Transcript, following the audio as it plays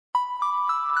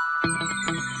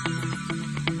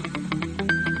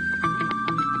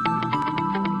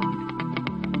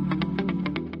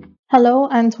Hello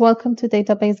and welcome to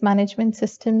Database Management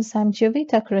Systems. I'm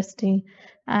Jovita Christie,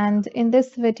 and in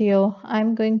this video,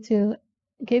 I'm going to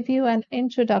give you an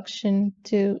introduction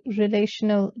to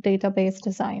relational database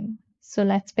design. So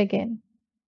let's begin.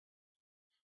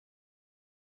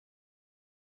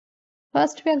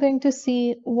 First, we are going to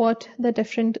see what the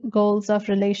different goals of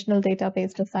relational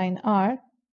database design are.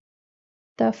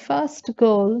 The first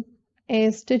goal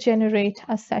is to generate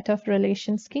a set of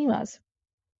relation schemas.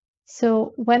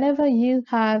 So whenever you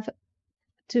have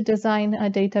to design a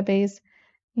database,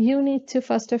 you need to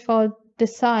first of all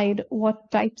decide what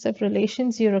types of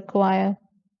relations you require,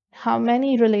 how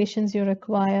many relations you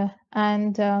require,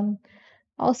 and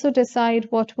also decide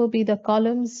what will be the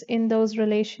columns in those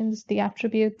relations, the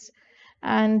attributes,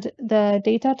 and the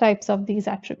data types of these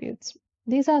attributes.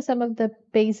 These are some of the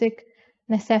basic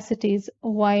necessities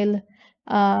while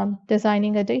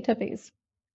designing a database.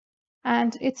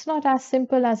 And it's not as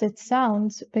simple as it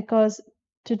sounds, because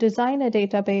to design a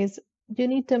database, you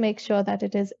need to make sure that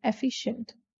it is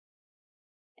efficient.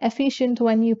 Efficient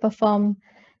when you perform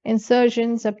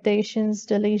insertions, updations,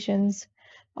 deletions,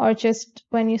 or just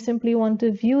when you simply want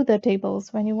to view the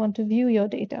tables, when you want to view your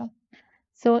data.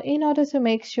 So in order to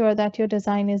make sure that your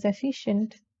design is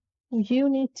efficient, you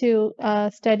need to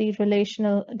study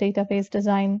relational database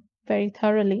design very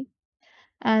thoroughly.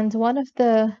 And one of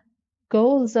the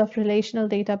goals of relational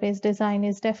database design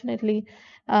is definitely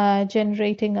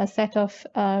generating a set of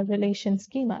relation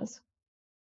schemas.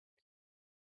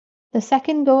 The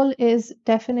second goal is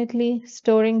definitely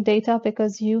storing data,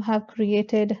 because you have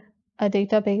created a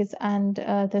database, and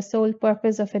the sole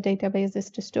purpose of a database is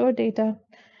to store data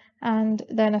and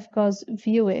then, of course,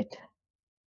 view it.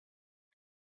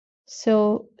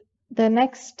 So the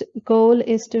next goal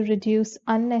is to reduce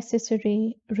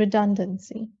unnecessary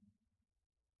redundancy.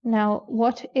 Now,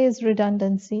 what is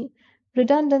redundancy?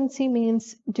 Redundancy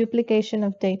means duplication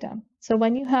of data. So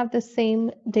when you have the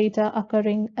same data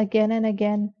occurring again and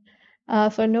again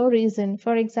for no reason,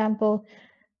 for example,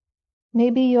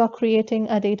 maybe you are creating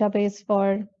a database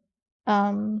for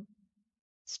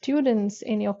students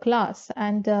in your class,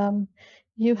 and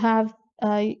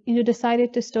you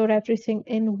decided to store everything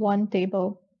in one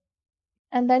table,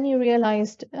 and then you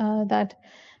realized that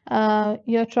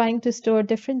you're trying to store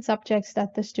different subjects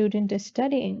that the student is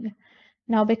studying.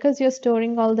 Now, because you're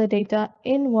storing all the data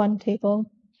in one table,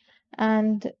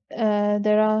 and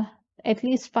there are at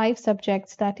least 5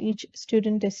 subjects that each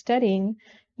student is studying,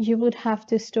 you would have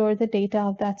to store the data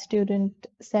of that student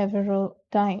several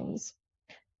times.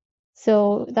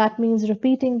 So that means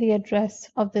repeating the address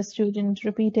of the student,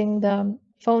 repeating the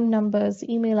phone numbers,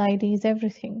 email IDs,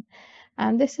 everything.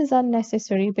 And this is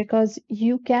unnecessary, because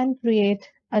you can create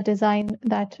a design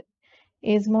that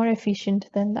is more efficient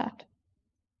than that.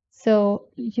 So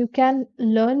you can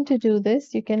learn to do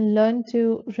this. You can learn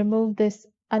to remove this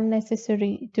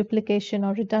unnecessary duplication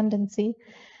or redundancy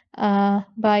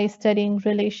by studying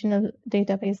relational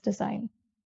database design.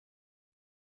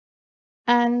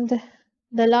 And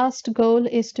the last goal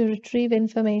is to retrieve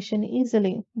information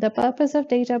easily. The purpose of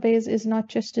database is not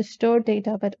just to store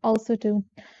data, but also to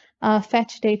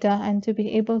fetch data and to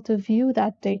be able to view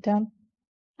that data.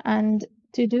 And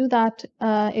to do that,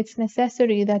 it's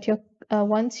necessary that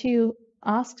once you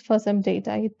ask for some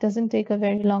data, it doesn't take a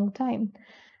very long time.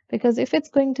 Because if it's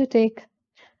going to take,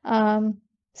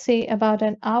 say, about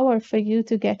an hour for you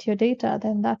to get your data,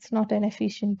 then that's not an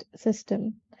efficient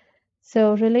system.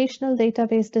 So relational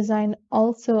database design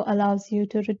also allows you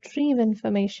to retrieve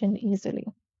information easily.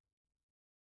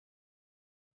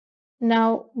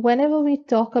 Now, whenever we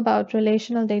talk about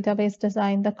relational database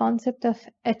design, the concept of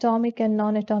atomic and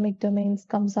non-atomic domains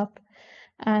comes up.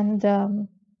 And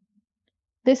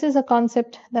this is a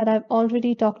concept that I've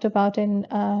already talked about in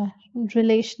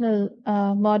relational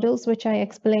models, which I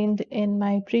explained in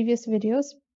my previous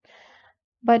videos.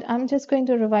 But I'm just going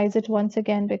to revise it once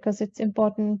again, because it's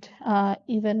important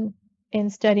even in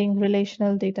studying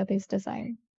relational database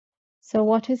design. So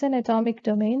what is an atomic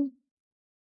domain?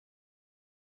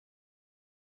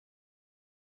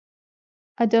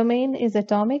 A domain is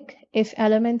atomic if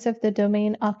elements of the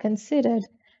domain are considered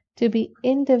to be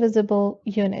indivisible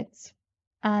units.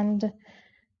 And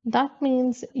that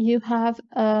means you have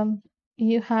a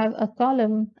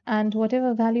column, and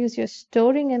whatever values you're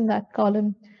storing in that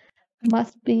column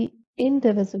must be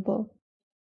indivisible.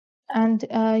 And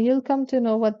you'll come to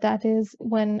know what that is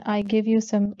when I give you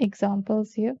some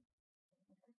examples here.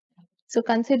 So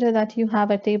consider that you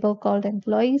have a table called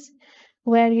employees,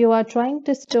 where you are trying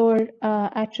to store an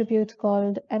attribute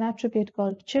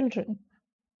called children.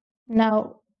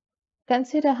 Now,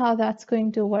 consider how that's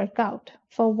going to work out.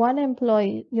 For one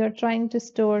employee, you're trying to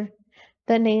store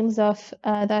the names of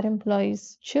that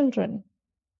employee's children.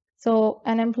 So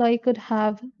an employee could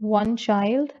have one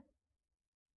child,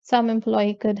 some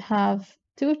employee could have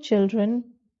two children,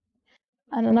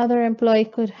 and another employee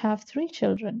could have three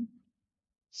children.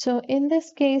 So in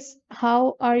this case,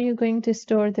 how are you going to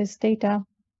store this data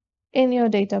in your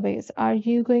database? Are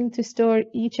you going to store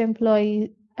each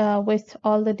employee with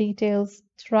all the details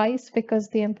thrice because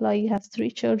the employee has three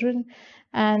children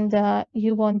and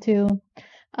you want to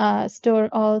store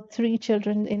all three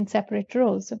children in separate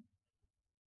rows?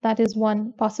 That is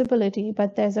one possibility,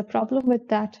 but there's a problem with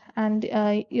that, and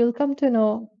you'll come to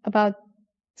know about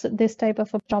this type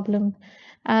of a problem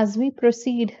as we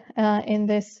proceed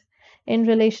in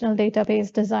relational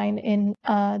database design in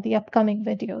the upcoming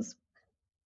videos.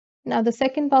 Now, the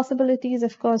second possibility is,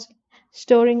 of course,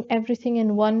 storing everything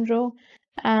in one row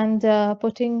and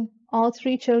putting all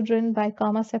three children by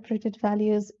comma separated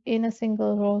values in a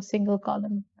single row, single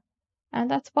column.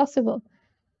 And that's possible.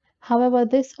 However,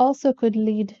 this also could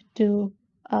lead to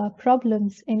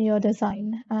problems in your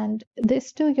design. And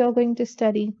this too, you're going to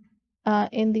study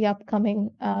in the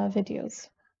upcoming videos.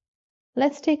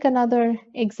 Let's take another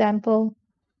example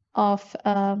of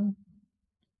a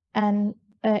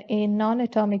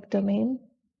non-atomic domain.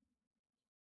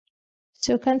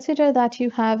 So consider that you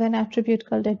have an attribute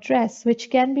called address, which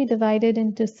can be divided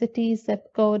into city,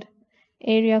 zip code,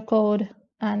 area code,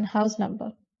 and house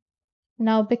number.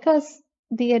 Now, because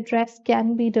the address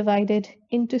can be divided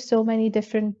into so many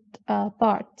different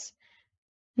parts,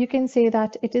 you can say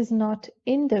that it is not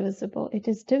indivisible, it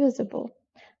is divisible,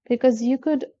 because you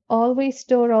could always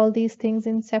store all these things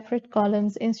in separate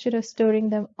columns instead of storing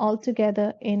them all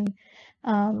together in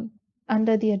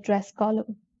under the address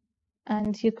column.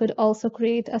 And you could also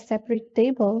create a separate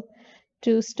table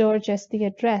to store just the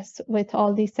address with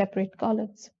all these separate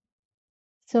columns.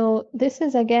 So this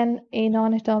is again a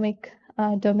non-atomic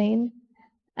domain,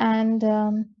 and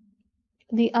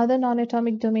the other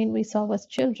non-atomic domain we saw was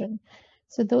children.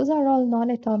 So those are all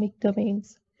non-atomic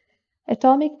domains.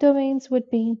 Atomic domains would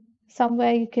be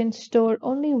somewhere you can store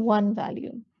only one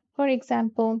value. For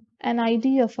example, an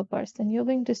ID of a person, you're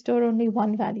going to store only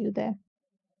one value there.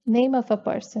 Name of a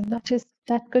person,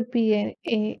 that could be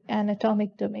an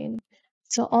atomic domain.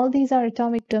 So all these are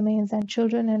atomic domains, and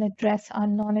children and address are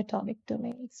non-atomic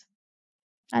domains.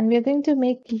 And we're going to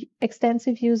make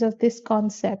extensive use of this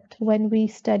concept when we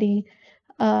study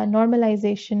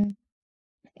normalization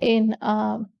in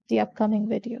the upcoming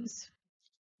videos.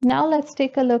 Now let's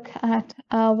take a look at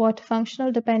what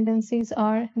functional dependencies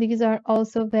are. These are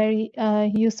also very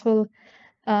useful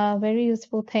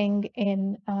thing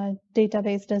in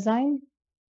database design.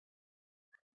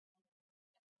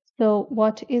 So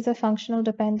what is a functional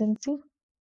dependency?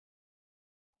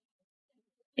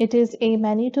 It is a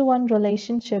many-to-one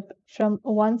relationship from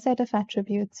one set of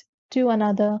attributes to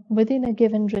another within a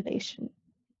given relation.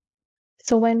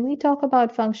 So when we talk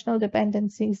about functional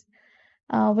dependencies,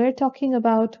 we're talking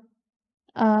about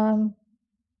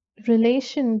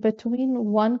relation between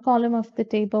one column of the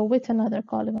table with another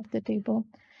column of the table.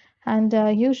 And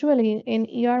usually in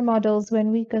ER models,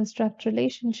 when we construct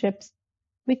relationships,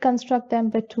 we construct them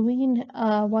between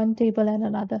one table and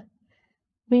another.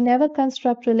 We never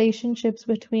construct relationships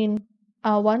between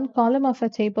one column of a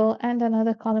table and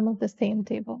another column of the same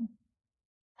table.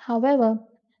 However,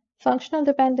 functional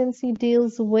dependency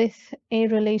deals with a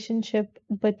relationship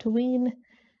between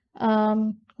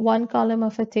one column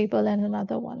of a table and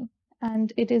another one,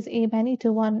 and it is a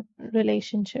many-to-one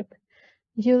relationship.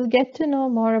 You'll get to know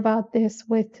more about this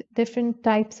with different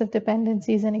types of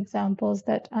dependencies and examples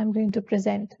that I'm going to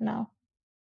present now.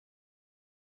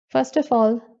 First of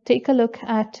all, take a look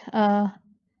at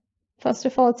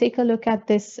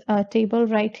this table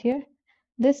right here.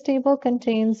 This table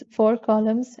contains 4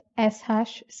 columns: S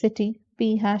hash, city,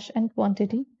 P hash, and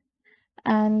quantity.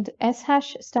 And S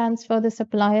hash stands for the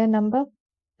supplier number.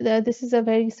 This is a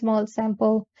very small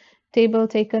sample table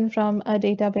taken from a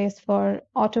database for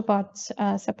auto parts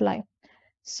supply.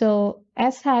 So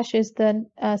S hash is the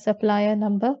supplier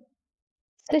number.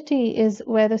 City is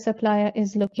where the supplier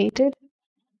is located.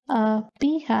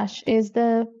 P hash is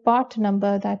the part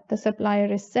number that the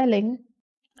supplier is selling,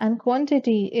 and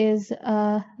quantity is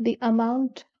the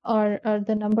amount or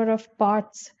the number of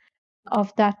parts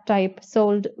of that type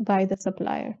sold by the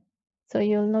supplier. So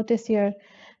you'll notice here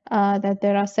that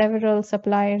there are several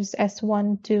suppliers,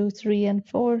 S1, 2, 3, and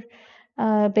 4,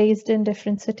 based in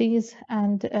different cities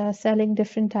and selling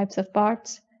different types of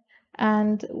parts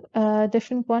and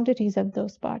different quantities of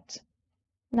those parts.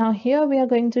 Now here we are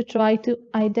going to try to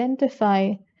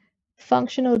identify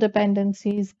functional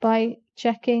dependencies by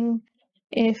checking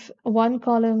if one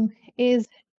column is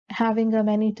having a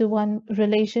many-to-one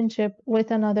relationship with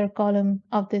another column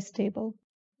of this table.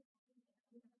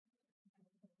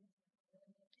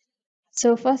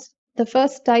 So the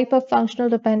first type of functional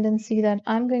dependency that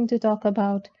I'm going to talk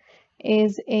about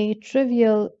is a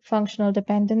trivial functional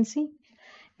dependency.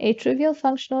 A trivial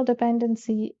functional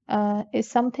dependency is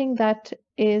something that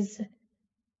is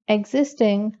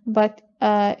existing, but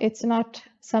it's not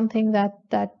something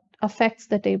that affects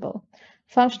the table.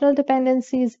 Functional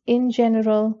dependencies in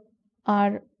general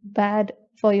are bad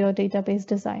for your database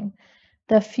design.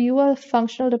 The fewer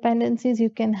functional dependencies you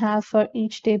can have for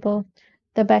each table,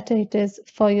 the better it is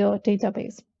for your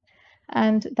database.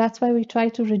 And that's why we try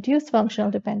to reduce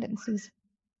functional dependencies.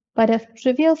 But a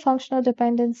trivial functional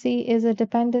dependency is a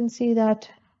dependency that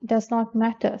does not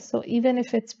matter. So even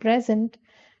if it's present,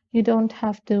 you don't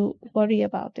have to worry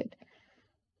about it.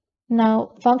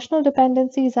 Now, functional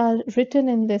dependencies are written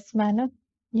in this manner.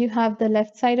 You have the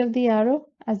left side of the arrow,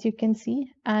 as you can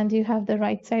see, and you have the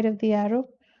right side of the arrow.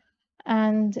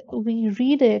 And we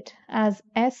read it as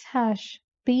S hash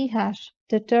P hash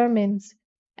determines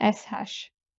S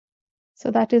hash.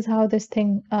 So that is how this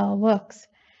thing works.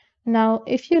 Now,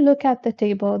 if you look at the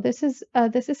table, this is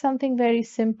something very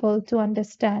simple to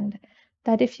understand,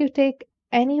 that if you take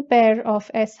any pair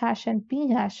of S hash and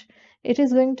P hash, it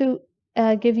is going to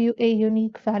give you a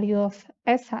unique value of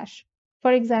S hash.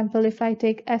 For example, if I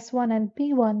take S1 and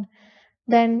P1,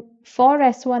 then for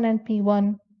S1 and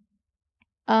P1,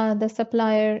 the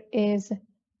supplier is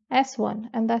S1,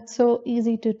 and that's so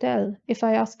easy to tell. If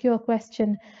I ask you a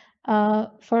question,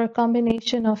 for a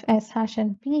combination of S hash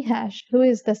and P hash, who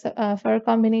is the for a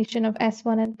combination of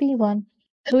S1 and P1,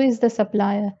 who is the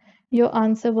supplier? Your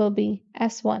answer will be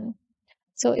S1.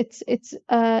 So it's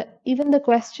even the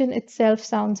question itself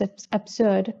sounds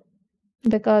absurd,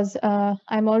 because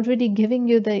I'm already giving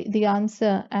you the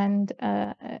answer and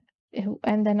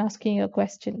then asking you a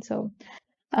question. So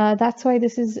that's why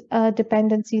this is a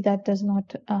dependency that does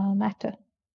not matter.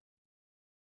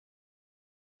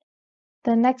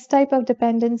 The next type of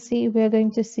dependency we're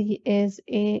going to see is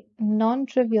a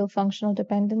non-trivial functional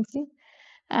dependency,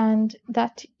 and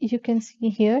that you can see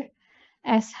here.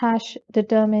 S hash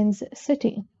determines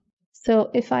city. So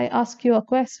if I ask you a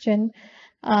question,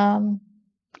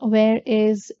 where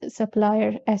is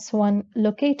supplier S1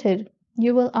 located?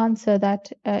 You will answer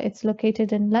that it's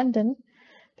located in London,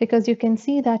 because you can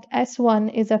see that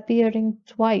S1 is appearing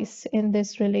twice in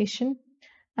this relation,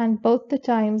 and both the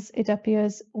times it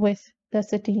appears with the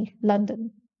city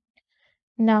London.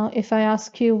 Now, if I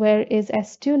ask you where is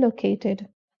S2 located,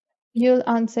 you'll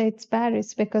answer it's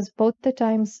Paris, because both the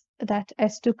times that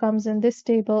S2 comes in this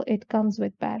table, it comes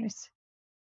with Paris.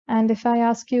 And if I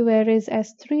ask you where is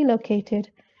S3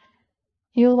 located,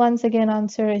 you'll once again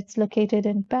answer it's located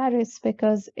in Paris,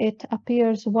 because it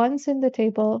appears once in the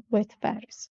table with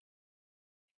Paris.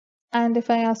 And if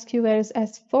I ask you where is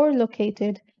S4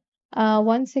 located,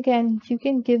 once again, you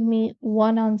can give me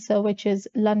one answer, which is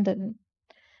London,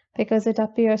 because it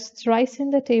appears thrice in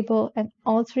the table and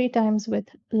all three times with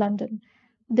London.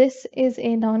 This is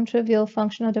a non-trivial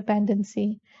functional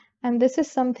dependency, and this is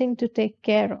something to take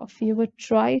care of. You would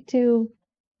try to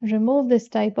remove this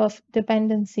type of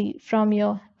dependency from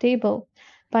your table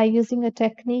by using a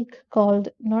technique called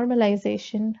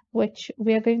normalization, which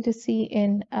we are going to see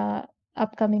in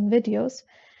upcoming videos.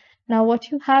 Now,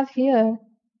 what you have here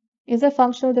is a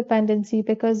functional dependency,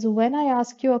 because when I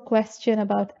ask you a question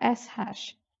about S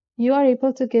hash, you are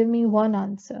able to give me one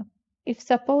answer. If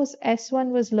suppose S1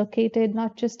 was located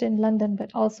not just in London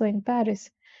but also in Paris,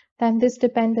 then this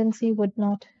dependency would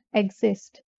not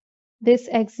exist. This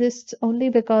exists only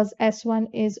because S1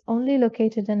 is only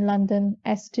located in London,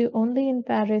 S2 only in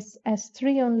Paris,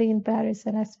 S3 only in Paris,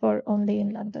 and S4 only in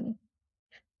London.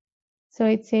 So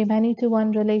it's a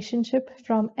many-to-one relationship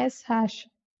from S hash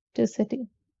to city.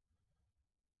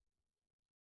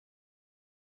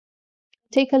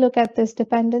 Take a look at this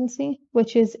dependency,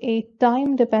 which is a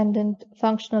time-dependent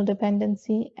functional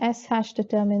dependency. S hash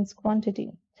determines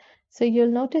quantity. So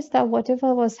you'll notice that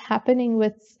whatever was happening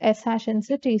with S hash and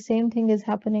city, same thing is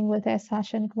happening with S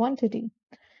hash and quantity.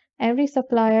 Every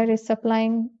supplier is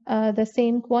supplying the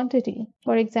same quantity.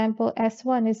 For example,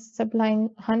 S1 is supplying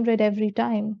 100 every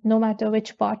time, no matter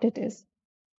which part it is.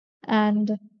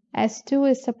 And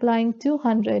S2 is supplying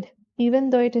 200, even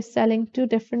though it is selling two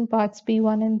different parts,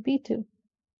 P1 and P2.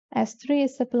 S3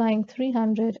 is supplying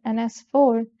 300, and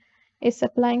S4 is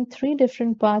supplying three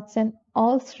different parts, and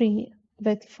all three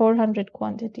with 400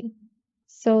 quantity.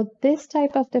 So this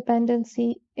type of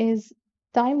dependency is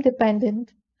time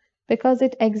dependent because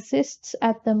it exists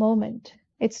at the moment.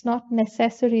 It's not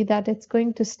necessary that it's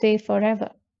going to stay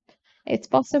forever. It's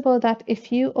possible that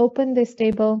if you open this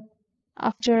table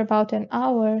after about an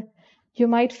hour, you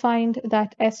might find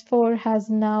that S4 has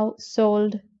now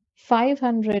sold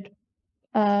 500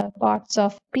 parts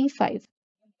of P5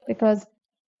 because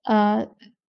uh,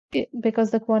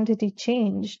 because the quantity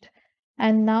changed.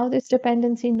 And now this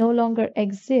dependency no longer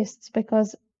exists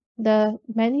because the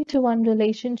many-to-one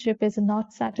relationship is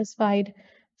not satisfied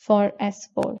for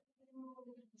S4.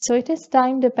 So it is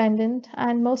time dependent,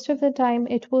 and most of the time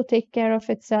it will take care of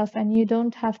itself, and you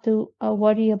don't have to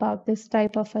worry about this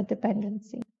type of a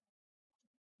dependency.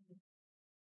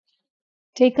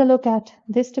 Take a look at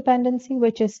this dependency,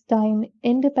 which is time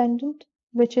independent,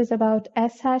 which is about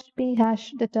S hash P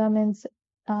hash determines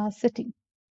city.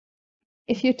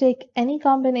 If you take any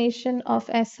combination of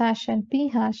S hash and P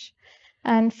hash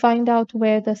and find out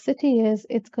where the city is,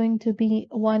 it's going to be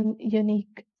one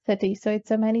unique city. So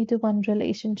it's a many-to-one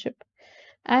relationship.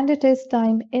 And it is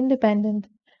time independent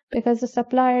because the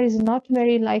supplier is not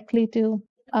very likely to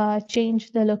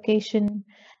change the location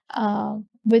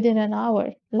within an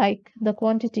hour, like the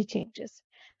quantity changes.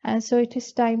 And so it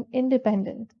is time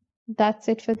independent. That's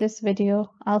it for this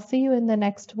video. I'll see you in the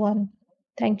next one.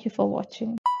 Thank you for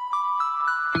watching.